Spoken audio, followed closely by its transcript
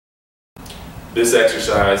This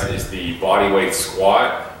exercise is the body weight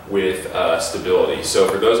squat with stability. So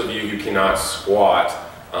for those of you who cannot squat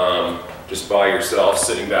just by yourself,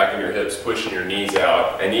 sitting back on your hips, pushing your knees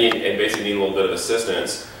out, and basically need a little bit of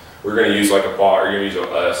assistance, we're going to use like a bar. You're going to use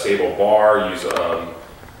a stable bar, use a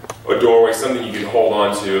doorway, something you can hold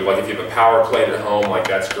on to. Like if you have a power plate at home, like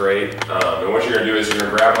that's great. And what you're going to do is you're going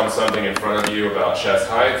to grab on something in front of you about chest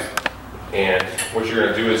height. And what you're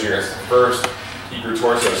going to do is you're going to first keep your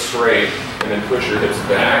torso straight and then push your hips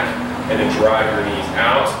back and then drive your knees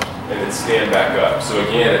out and then stand back up. So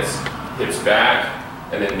again, it's hips back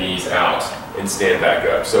and then knees out and stand back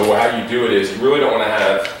up. So how you do it is you really don't want to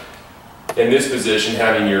have, in this position,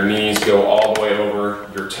 having your knees go all the way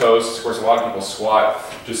over your toes. Of course, a lot of people squat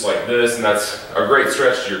just like this, and that's a great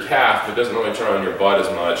stretch to your calf, but doesn't really turn on your butt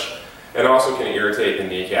as much, and also can irritate the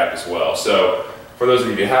kneecap as well. So for those of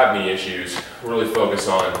you who have knee issues, really focus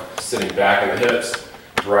on sitting back in the hips,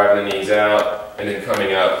 driving the knees out, and then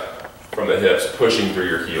coming up from the hips, pushing through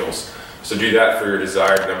your heels. So do that for your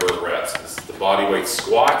desired number of reps. This is the body weight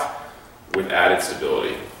squat with added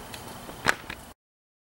stability.